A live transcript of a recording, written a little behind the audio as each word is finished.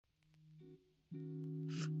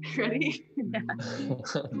Ready? Yeah.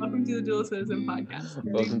 Welcome to the Dual Citizen Podcast.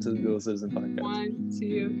 Welcome to the Dual Citizen Podcast. 1,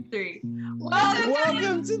 2, 3.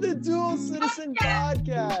 Welcome to the Dual Citizen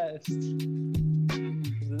Podcast.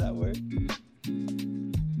 Does that work?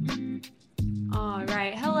 All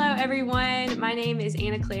right. Hello, everyone. My name is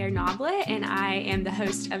Anna Claire Noblet, and I am the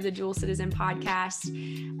host of the Dual Citizen Podcast.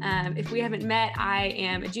 If we haven't met, I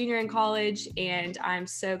am a junior in college, and I'm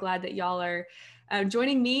so glad that y'all are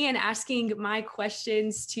joining me and asking my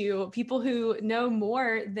questions to people who know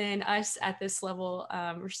more than us at this level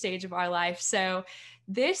or stage of our life. So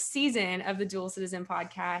this season of the Dual Citizen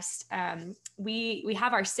Podcast, we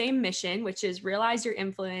have our same mission, which is realize your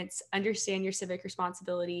influence, understand your civic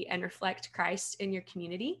responsibility, and reflect Christ in your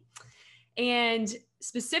community. And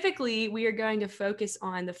specifically, we are going to focus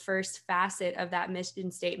on the first facet of that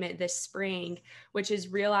mission statement this spring, which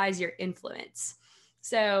is realize your influence.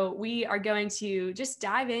 So we are going to just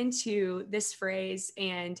dive into this phrase,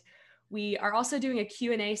 and we are also doing a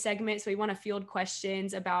Q&A segment. So we want to field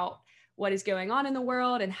questions about what is going on in the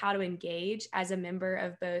world and how to engage as a member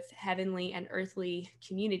of both heavenly and earthly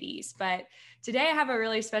communities. But today I have a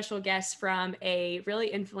really special guest from a really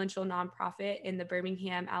influential nonprofit in the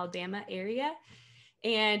Birmingham, Alabama area.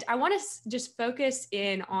 And I want to just focus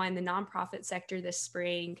in on the nonprofit sector this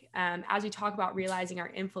spring as we talk about realizing our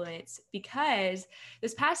influence, because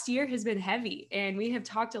this past year has been heavy and we have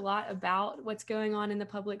talked a lot about what's going on in the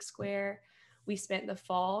public square. We spent the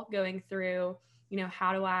fall going through,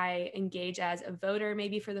 how do I engage as a voter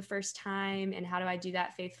maybe for the first time, and how do I do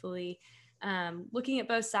that faithfully, looking at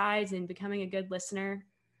both sides and becoming a good listener.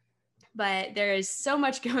 But there is so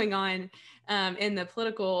much going on in the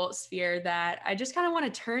political sphere that I just kind of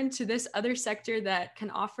want to turn to this other sector that can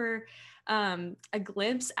offer a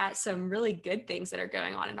glimpse at some really good things that are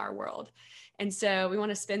going on in our world. And so we want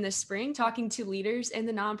to spend this spring talking to leaders in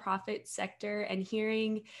the nonprofit sector and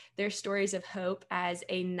hearing their stories of hope as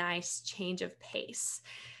a nice change of pace.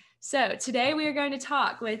 So today we are going to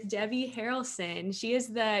talk with Debbie Harrelson. She is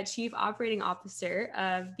the Chief Operating Officer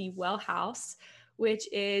of the WellHouse, which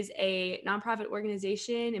is a nonprofit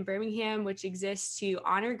organization in Birmingham, which exists to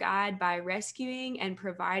honor God by rescuing and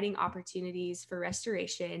providing opportunities for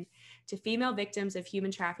restoration to female victims of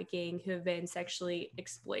human trafficking who have been sexually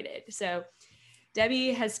exploited. So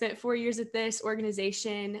Debbie has spent 4 years at this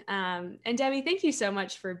organization. And Debbie, thank you so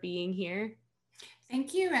much for being here.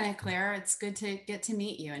 Thank you, Anna Claire. It's good to get to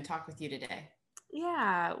meet you and talk with you today.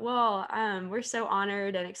 Yeah, well, we're so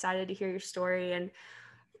honored and excited to hear your story. And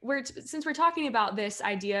since we're talking about this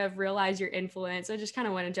idea of realize your influence, I just kind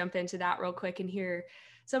of want to jump into that real quick and hear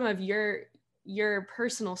some of your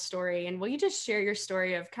personal story. And will you just share your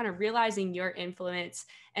story of kind of realizing your influence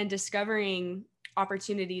and discovering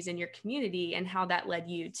opportunities in your community and how that led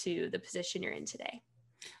you to the position you're in today?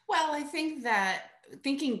 Well, I think that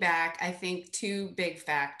thinking back, I think two big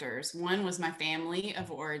factors. One was my family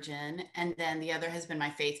of origin, and then the other has been my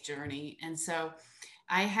faith journey. And so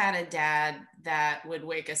I had a dad that would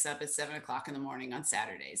wake us up at 7 o'clock in the morning on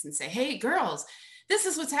Saturdays and say, "Hey, girls, this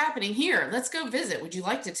is what's happening here. Let's go visit. Would you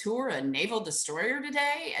like to tour a naval destroyer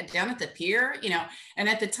today down at the pier?" And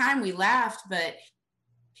at the time we laughed, but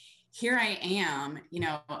here I am,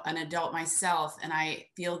 an adult myself, and I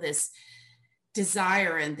feel this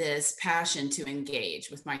desire and this passion to engage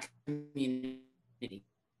with my community.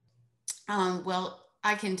 Well,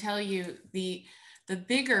 I can tell you the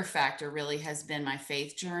bigger factor really has been my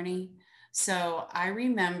faith journey. So I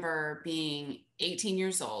remember being 18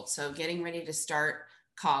 years old, so getting ready to start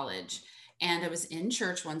college. And I was in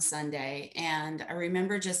church one Sunday, and I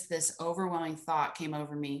remember just this overwhelming thought came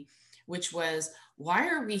over me, which was, why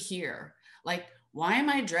are we here? Like, why am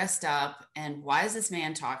I dressed up? And why is this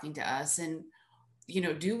man talking to us? And,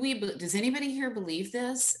 does anybody here believe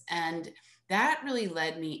this? And that really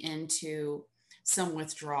led me into some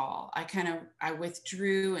withdrawal. I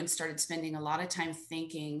withdrew and started spending a lot of time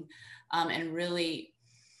thinking and really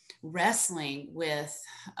wrestling with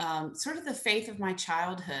sort of the faith of my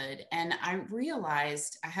childhood. And I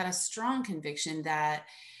realized I had a strong conviction that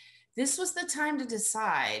this was the time to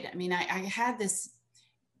decide. I mean, I had this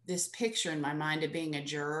picture in my mind of being a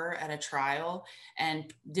juror at a trial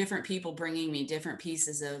and different people bringing me different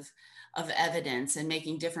pieces of evidence and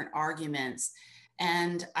making different arguments.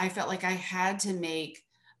 And I felt like I had to make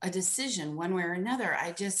a decision one way or another.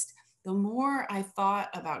 The more I thought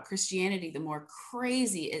about Christianity, the more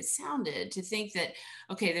crazy it sounded to think that,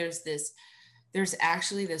 okay, there's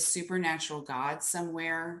actually this supernatural God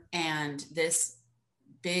somewhere, and this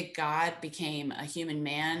big God became a human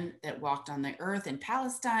man that walked on the earth in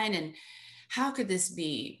Palestine. And how could this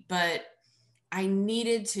be? But I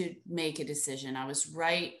needed to make a decision. I was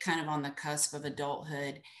right kind of on the cusp of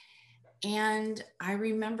adulthood. And I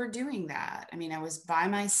remember doing that. I mean, I was by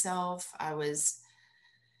myself.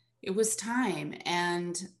 It was time.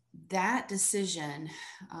 And that decision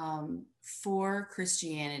for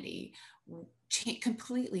Christianity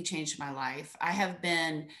completely changed my life. I have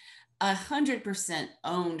been 100%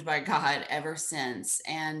 owned by God ever since.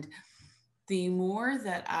 And the more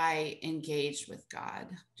that I engaged with God,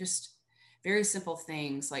 just very simple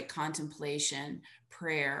things like contemplation,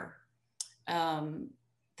 prayer, um,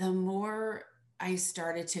 the more I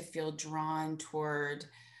started to feel drawn toward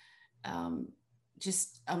um,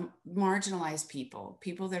 just marginalized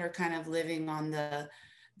people that are kind of living on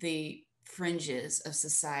the fringes of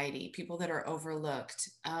society, people that are overlooked.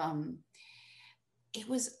 It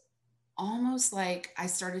was almost like I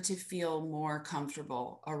started to feel more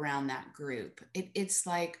comfortable around that group. It's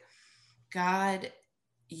like God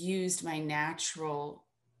used my natural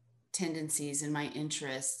tendencies and my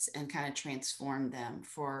interests and kind of transformed them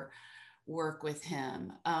for work with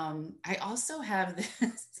him. I also have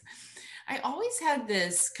this, I always had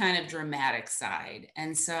this kind of dramatic side.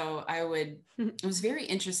 And so I was very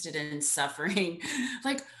interested in suffering.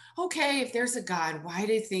 Like, okay, if there's a God, why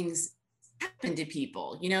do things happen to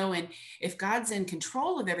people? And if God's in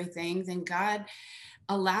control of everything, then God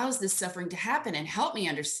allows this suffering to happen, and help me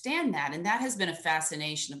understand that. And that has been a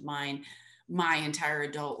fascination of mine my entire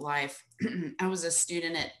adult life. I was a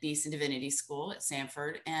student at Beeson Divinity School at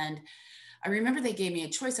Sanford, and I remember they gave me a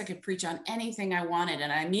choice. I could preach on anything I wanted,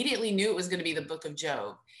 and I immediately knew it was going to be the book of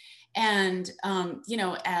Job. And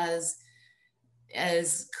as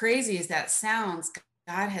crazy as that sounds,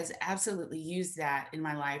 God has absolutely used that in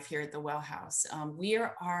my life here at the WellHouse. We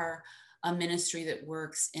are a ministry that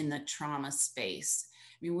works in the trauma space.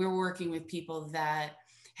 I mean, we're working with people that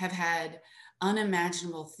have had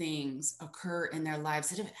unimaginable things occur in their lives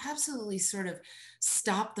that have absolutely sort of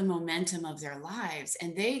stopped the momentum of their lives.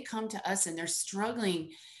 And they come to us and they're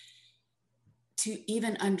struggling to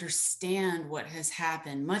even understand what has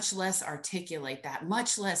happened, much less articulate that,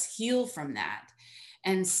 much less heal from that.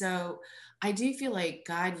 And so I do feel like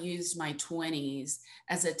God used my 20s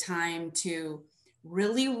as a time to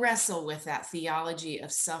really wrestle with that theology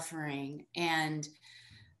of suffering. And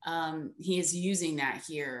he is using that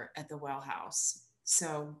here at the WellHouse.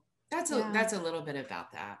 So that's a little bit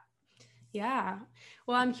about that. Yeah.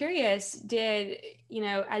 Well, I'm curious,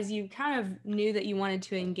 as you kind of knew that you wanted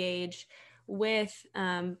to engage with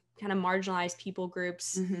kind of marginalized people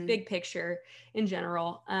groups, big picture in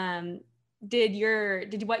general,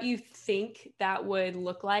 did what you think that would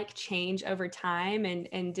look like change over time?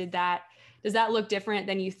 And does that look different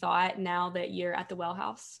than you thought now that you're at the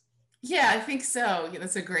WellHouse? Yeah, I think so. Yeah,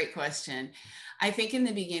 that's a great question. I think in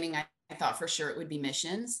the beginning, I thought for sure it would be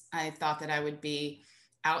missions. I thought that I would be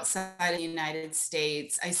outside of the United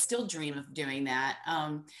States. I still dream of doing that.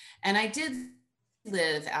 And I did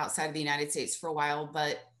live outside of the United States for a while,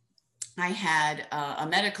 but I had a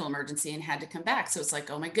medical emergency and had to come back. So it's like,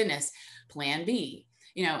 oh my goodness, plan B.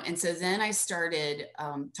 And so then I started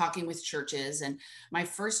talking with churches, and my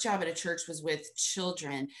first job at a church was with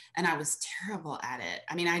children, and I was terrible at it.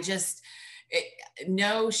 I mean,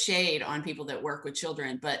 no shade on people that work with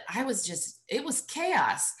children, but it was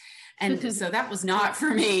chaos. And so that was not for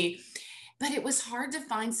me, but it was hard to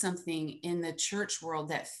find something in the church world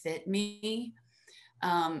that fit me.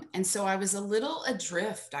 And so I was a little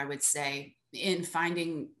adrift, I would say, in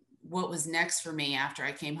finding what was next for me after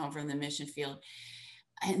I came home from the mission field.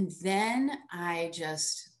 And then I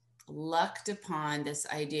just lucked upon this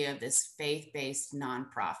idea of this faith-based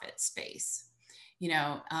nonprofit space.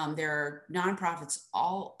 There are nonprofits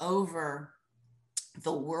all over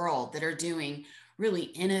the world that are doing really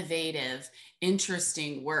innovative,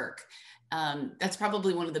 interesting work. That's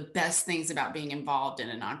probably one of the best things about being involved in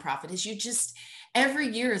a nonprofit is every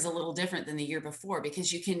year is a little different than the year before,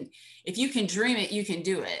 because if you can dream it, you can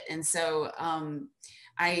do it. And so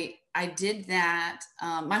I did that.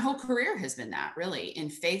 My whole career has been that, really, in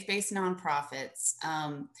faith-based nonprofits.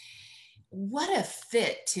 What a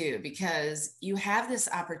fit too, because you have this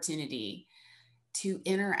opportunity to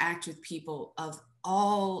interact with people of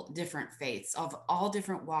all different faiths, of all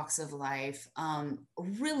different walks of life,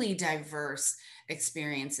 really diverse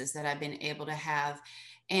experiences that I've been able to have.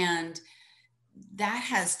 And that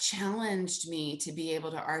has challenged me to be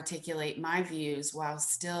able to articulate my views while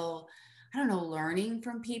still, I don't know, learning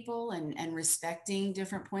from people and respecting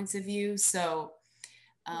different points of view. So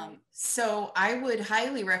I would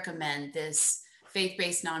highly recommend this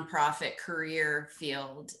faith-based nonprofit career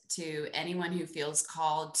field to anyone who feels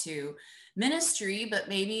called to ministry, but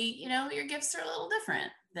maybe, your gifts are a little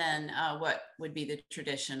different. than what would be the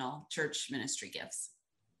traditional church ministry gifts.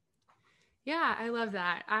 Yeah, I love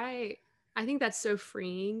that. I think that's so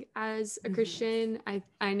freeing as a Christian.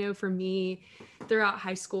 I know for me, throughout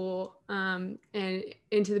high school and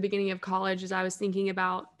into the beginning of college, as I was thinking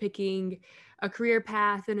about picking a career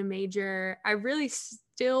path and a major, I really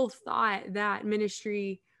still thought that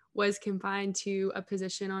ministry was confined to a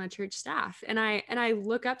position on a church staff. And I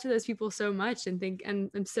look up to those people so much and think, and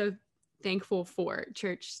I'm so thankful for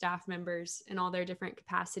church staff members in all their different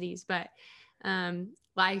capacities. But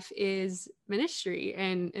life is ministry,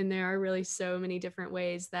 and there are really so many different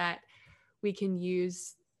ways that we can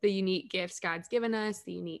use the unique gifts God's given us,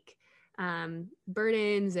 the unique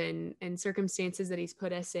burdens and circumstances that He's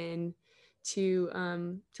put us in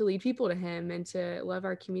to lead people to Him and to love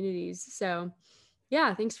our communities. So,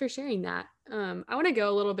 yeah, thanks for sharing that. I want to go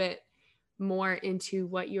a little bit more into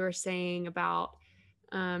what you were saying about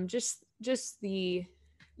just the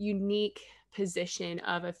unique position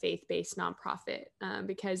of a faith-based nonprofit,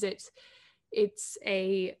 because it's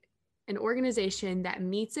an organization that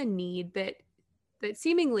meets a need that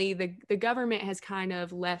seemingly the government has kind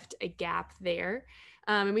of left a gap there,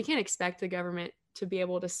 and we can't expect the government to be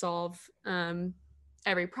able to solve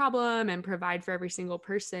every problem and provide for every single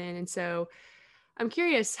person. And so I'm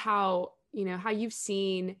curious how you've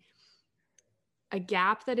seen a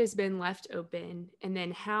gap that has been left open, and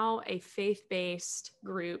then how a faith-based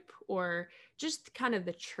group or just kind of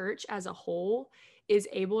the church as a whole is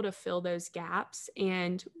able to fill those gaps,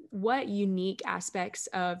 and what unique aspects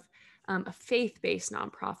of a faith-based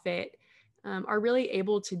nonprofit are really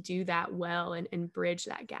able to do that well and bridge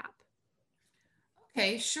that gap.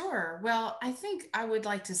 Okay, sure. Well, I think I would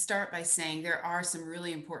like to start by saying there are some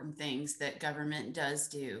really important things that government does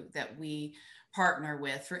do that we partner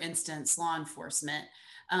with, for instance, law enforcement.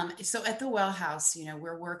 So at the WellHouse,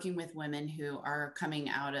 we're working with women who are coming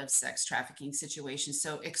out of sex trafficking situations,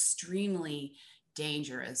 so extremely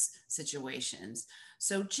dangerous situations.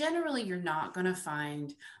 So generally, you're not going to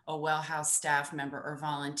find a WellHouse staff member or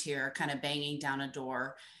volunteer kind of banging down a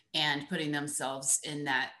door and putting themselves in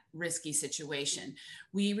that risky situation.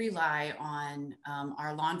 We rely on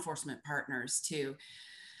our law enforcement partners to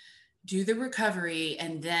do the recovery,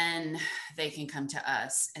 and then they can come to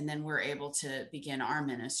us, and then we're able to begin our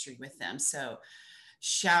ministry with them. So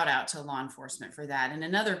shout out to law enforcement for that. And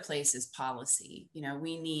another place is policy.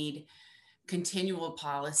 We need continual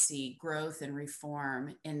policy growth and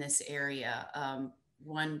reform in this area.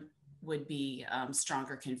 One would be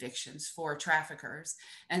stronger convictions for traffickers.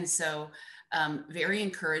 And so very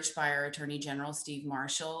encouraged by our Attorney General, Steve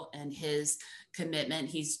Marshall, and his commitment.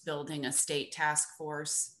 He's building a state task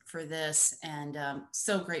force for this, and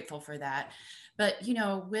so grateful for that. But,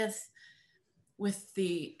 with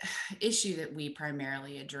the issue that we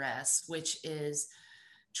primarily address, which is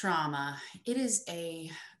trauma, it is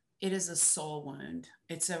a soul wound.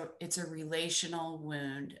 It's a relational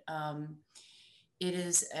wound. It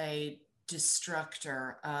is a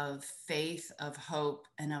destructor of faith, of hope,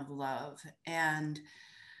 and of love. And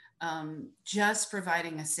just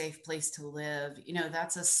providing a safe place to live,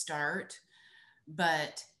 that's a start.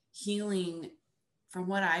 But healing, from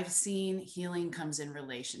what I've seen, healing comes in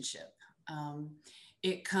relationship.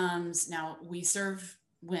 It comes, now we serve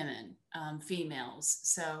women, females.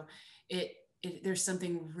 So there's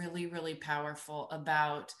something really, really powerful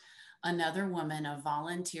about another woman, a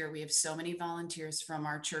volunteer. We have so many volunteers from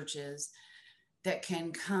our churches that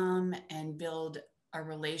can come and build a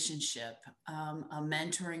relationship, a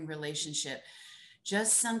mentoring relationship,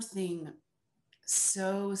 just something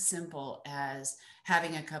so simple as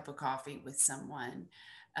having a cup of coffee with someone.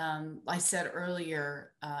 I said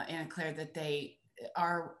earlier, Anna Claire, that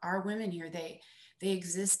our women here, they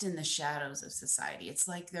exist in the shadows of society. It's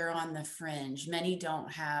like they're on the fringe. Many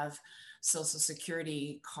don't have Social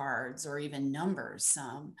Security cards or even numbers.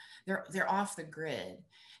 Some they're off the grid.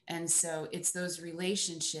 And so it's those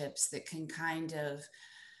relationships that can kind of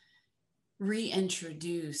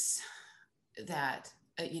reintroduce that,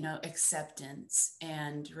 acceptance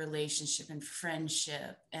and relationship and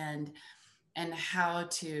friendship and how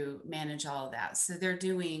to manage all of that. So they're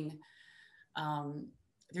doing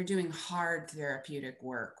hard therapeutic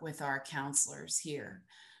work with our counselors here,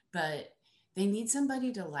 but they need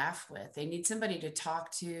somebody to laugh with. They need somebody to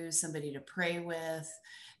talk to, somebody to pray with.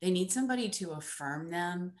 They need somebody to affirm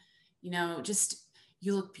them, just,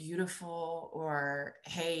 you look beautiful, or,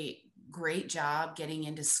 hey, great job getting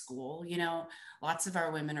into school. Lots of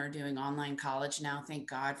our women are doing online college now. Thank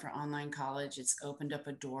God for online college. It's opened up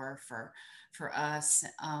a door for us.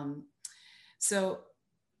 So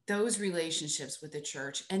those relationships with the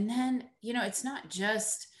church. And then, it's not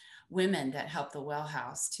just women that help the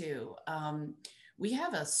WellHouse too. We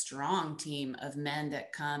have a strong team of men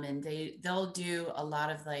that come, and they'll do a lot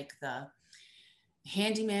of like the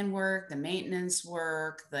handyman work, the maintenance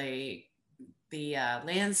work, the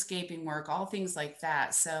landscaping work, all things like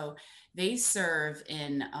that. So they serve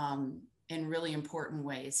in really important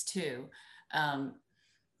ways too. Um,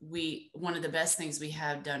 One of the best things we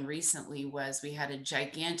have done recently was we had a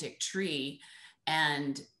gigantic tree,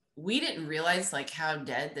 and we didn't realize like how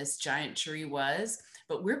dead this giant tree was,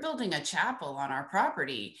 but we're building a chapel on our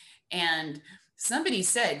property. And somebody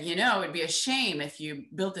said, it'd be a shame if you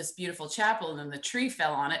built this beautiful chapel and then the tree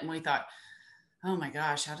fell on it. And we thought, oh my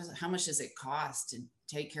gosh, how much does it cost to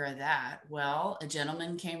take care of that? Well, a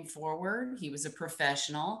gentleman came forward. He was a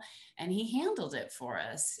professional and he handled it for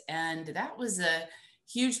us. And that was a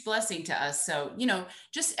huge blessing to us. So,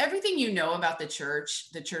 just everything about the church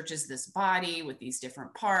is this body with these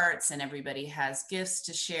different parts, and everybody has gifts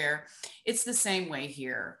to share. It's the same way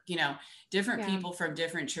here. Different people from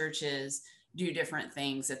different churches do different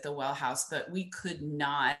things at the WellHouse, but we could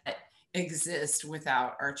not exist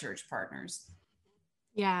without our church partners.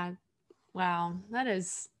 Yeah. Wow.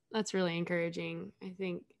 That's really encouraging. I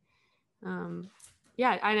think,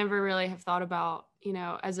 I never really have thought about,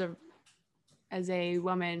 as a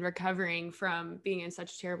woman recovering from being in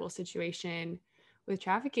such a terrible situation with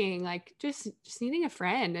trafficking, like just needing a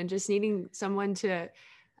friend and just needing someone to,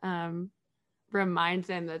 remind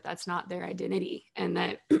them that that's not their identity, and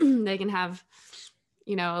that they can have,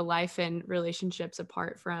 a life and relationships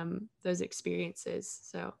apart from those experiences.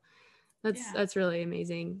 So that's really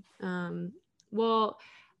amazing. Well,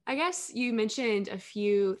 I guess you mentioned a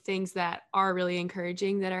few things that are really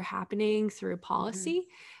encouraging that are happening through policy.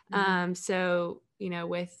 Mm-hmm. So,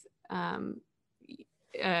 with,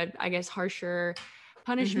 I guess, harsher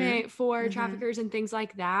punishment for traffickers and things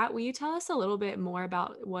like that. Will you tell us a little bit more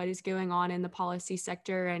about what is going on in the policy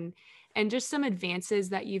sector and just some advances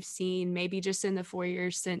that you've seen, maybe just in the 4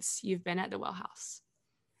 years since you've been at the WellHouse?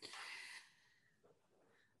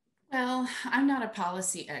 Well, I'm not a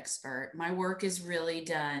policy expert. My work is really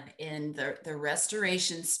done in the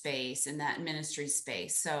restoration space, in that ministry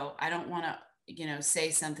space. So I don't want to,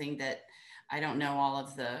 say something that I don't know all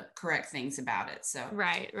of the correct things about it. So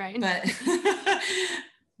right. But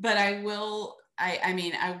but I will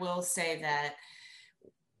say that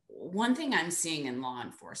one thing I'm seeing in law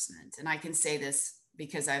enforcement, and I can say this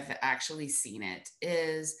because I've actually seen it,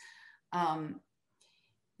 is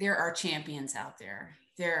there are champions out there.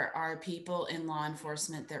 There are people in law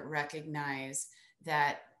enforcement that recognize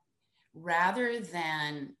that rather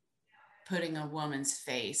than putting a woman's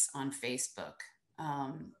face on Facebook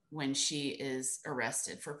when she is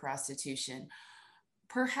arrested for prostitution,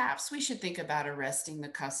 perhaps we should think about arresting the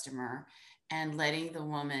customer and letting the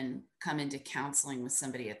woman come into counseling with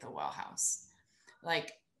somebody at the WellHouse.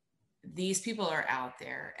 Like, these people are out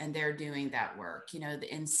there and they're doing that work.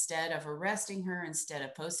 Instead of arresting her, instead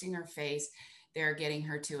of posting her face, they're getting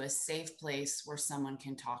her to a safe place where someone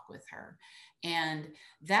can talk with her. And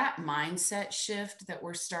that mindset shift that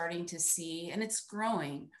we're starting to see, and it's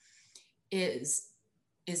growing, is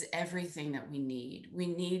everything that we need. We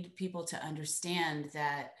need people to understand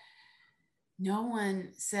that no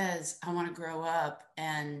one says, I want to grow up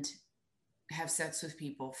and have sex with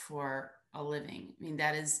people for a living. I mean,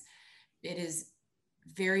 it is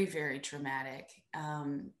very, very traumatic.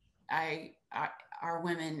 Our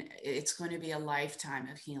women, it's going to be a lifetime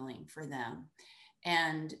of healing for them.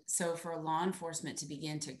 And so for law enforcement to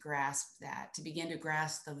begin to grasp that, to begin to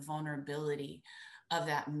grasp the vulnerability of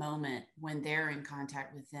that moment when they're in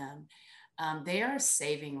contact with them, they are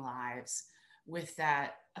saving lives with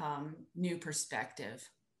that new perspective.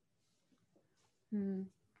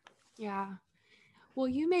 Yeah. Will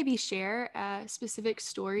you maybe share a specific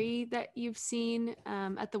story that you've seen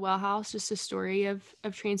at the WellHouse, just a story of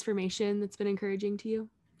transformation that's been encouraging to you?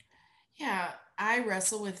 Yeah, I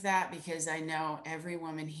wrestle with that because I know every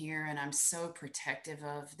woman here, and I'm so protective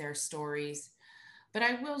of their stories. But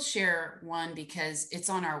I will share one because it's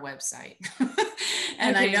on our website.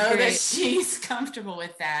 And okay, I know great. That she's comfortable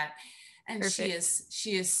with that. And Perfect.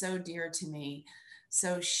 she is so dear to me.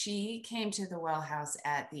 So she came to the WellHouse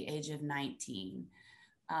at the age of 19.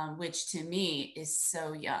 Which to me is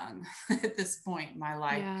so young at this point in my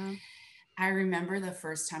life. Yeah. I remember the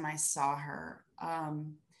first time I saw her,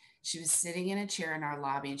 she was sitting in a chair in our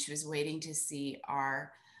lobby and she was waiting to see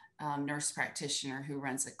our nurse practitioner who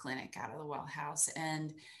runs a clinic out of the WellHouse.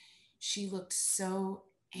 And she looked so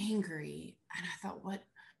angry. And I thought,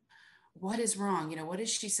 what is wrong? What is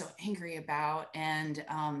she so angry about? And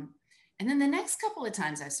then the next couple of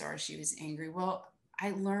times I saw her, she was angry. Well,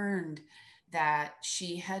 I learned that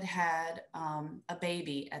she had had a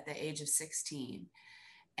baby at the age of 16,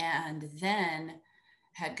 and then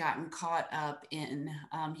had gotten caught up in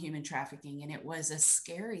human trafficking. And it was a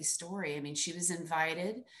scary story. I mean, she was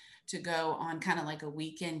invited to go on kind of like a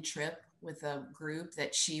weekend trip with a group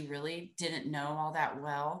that she really didn't know all that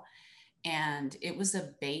well. And it was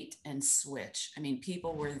a bait and switch. I mean,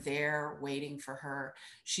 people were there waiting for her.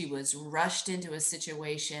 She was rushed into a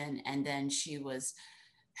situation, and then she was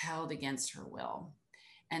held against her will.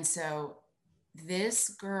 And so this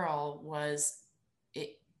girl was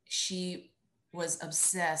it, she was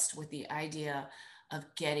obsessed with the idea of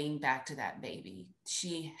getting back to that baby.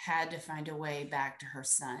 She had to find a way back to her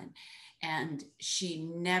son, and she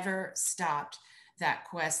never stopped that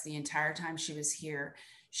quest the entire time she was here.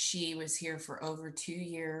 She was here for over 2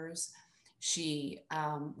 years. She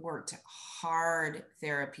worked hard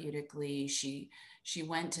therapeutically. She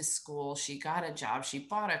went to school. She got a job. She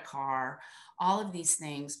bought a car. All of these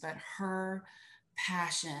things, but her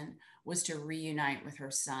passion was to reunite with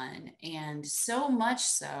her son, and so much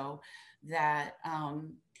so that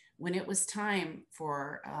when it was time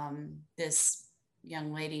for this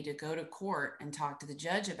young lady to go to court and talk to the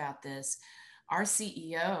judge about this, our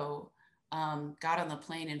CEO got on the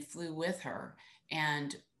plane and flew with her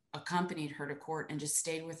and accompanied her to court and just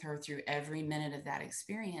stayed with her through every minute of that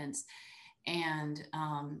experience. And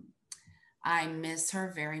I miss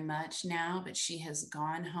her very much now, but she has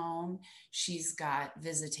gone home. She's got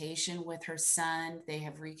visitation with her son. They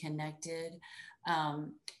have reconnected.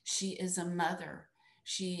 She is a mother.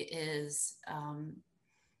 She is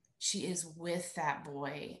with that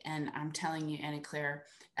boy. And I'm telling you, Anna Claire,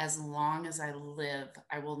 as long as I live,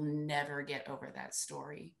 I will never get over that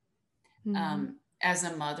story. As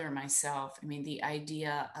a mother myself, I mean, the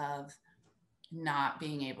idea of not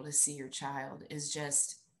being able to see your child is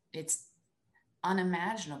just, it's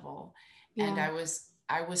unimaginable. Yeah. And I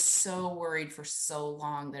was so worried for so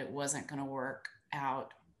long that it wasn't going to work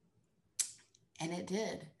out, and it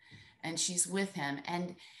did. And she's with him.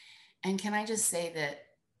 And can I just say that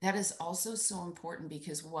that is also so important,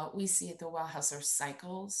 because what we see at the WellHouse are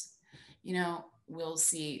cycles. You know, we'll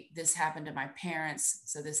see this happened to my parents,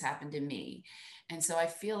 so this happened to me. And so I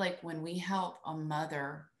feel like when we help a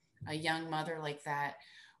mother, a young mother like that,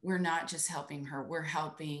 we're not just helping her, we're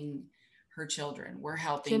helping her children, we're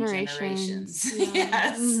helping generations. Yeah.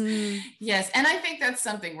 Yes. Mm-hmm. Yes. And I think that's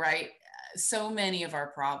something, right? So many of our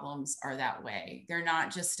problems are that way. They're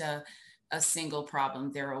not just a single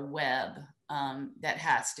problem, they're a web that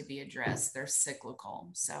has to be addressed. They're cyclical.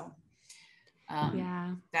 So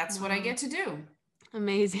Yeah, that's what I get to do.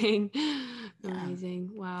 Amazing. Yeah. Amazing.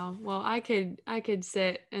 Wow. Well, I could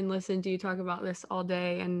sit and listen to you talk about this all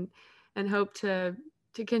day, and hope to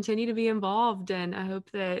continue to be involved. And I hope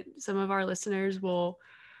that some of our listeners will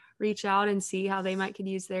reach out and see how they might could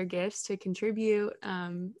use their gifts to contribute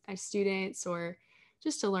as students, or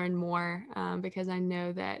just to learn more, because I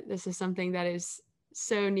know that this is something that is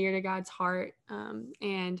so near to God's heart.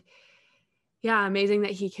 And yeah, amazing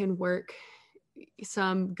that he can work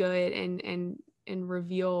some good and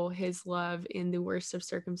reveal his love in the worst of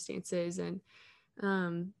circumstances. And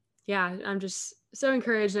yeah, I'm just so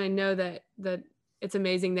encouraged. And I know that it's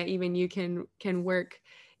amazing that even you can work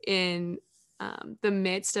in the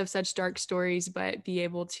midst of such dark stories, but be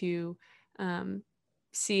able to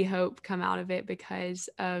see hope come out of it because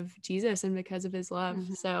of Jesus and because of his love.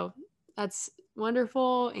 Mm-hmm. So that's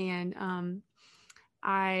wonderful. And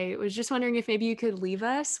I was just wondering if maybe you could leave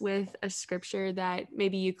us with a scripture that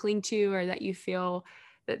maybe you cling to, or that you feel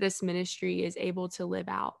that this ministry is able to live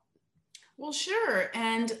out. Well, sure.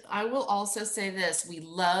 And I will also say this. We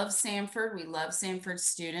love Samford. We love Samford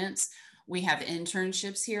students. We have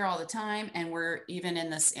internships here all the time, and we're even in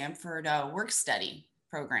the Samford work study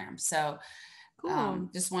program. So Cool.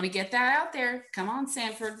 just want to get that out there. Come on,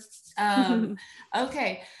 Samford.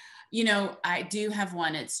 Okay. You know, I do have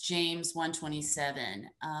one. It's James 1:27.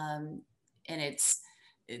 And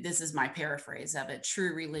this is my paraphrase of it.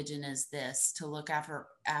 True religion is this: to look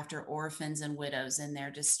after orphans and widows in their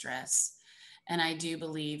distress. And I do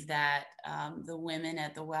believe that the women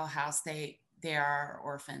at the WellHouse, they are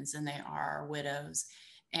orphans and they are widows.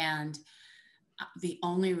 And the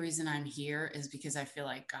only reason I'm here is because I feel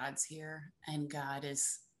like God's here and God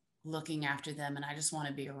is looking after them. And I just want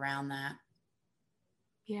to be around that.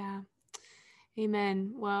 Yeah.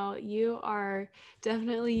 Amen. Well, you are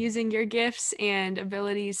definitely using your gifts and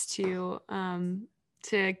abilities to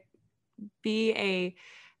be a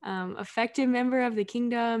effective member of the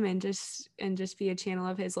kingdom, and just be a channel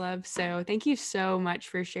of his love. So thank you so much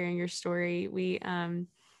for sharing your story.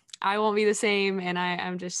 I won't be the same. And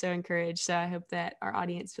I'm just so encouraged. So I hope that our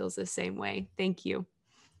audience feels the same way. Thank you.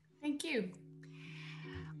 Thank you.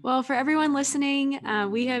 Well, for everyone listening,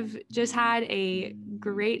 we have just had a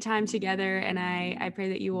great time together, and I pray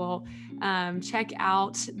that you will check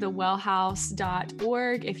out the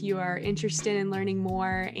wellhouse.org if you are interested in learning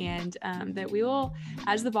more, and that we will,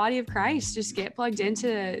 as the body of Christ, just get plugged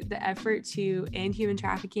into the effort to end human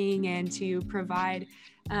trafficking and to provide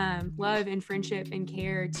love and friendship and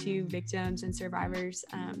care to victims and survivors.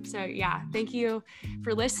 So yeah, thank you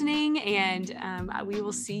for listening, and we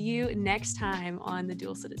will see you next time on the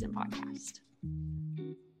Dual Citizen Podcast.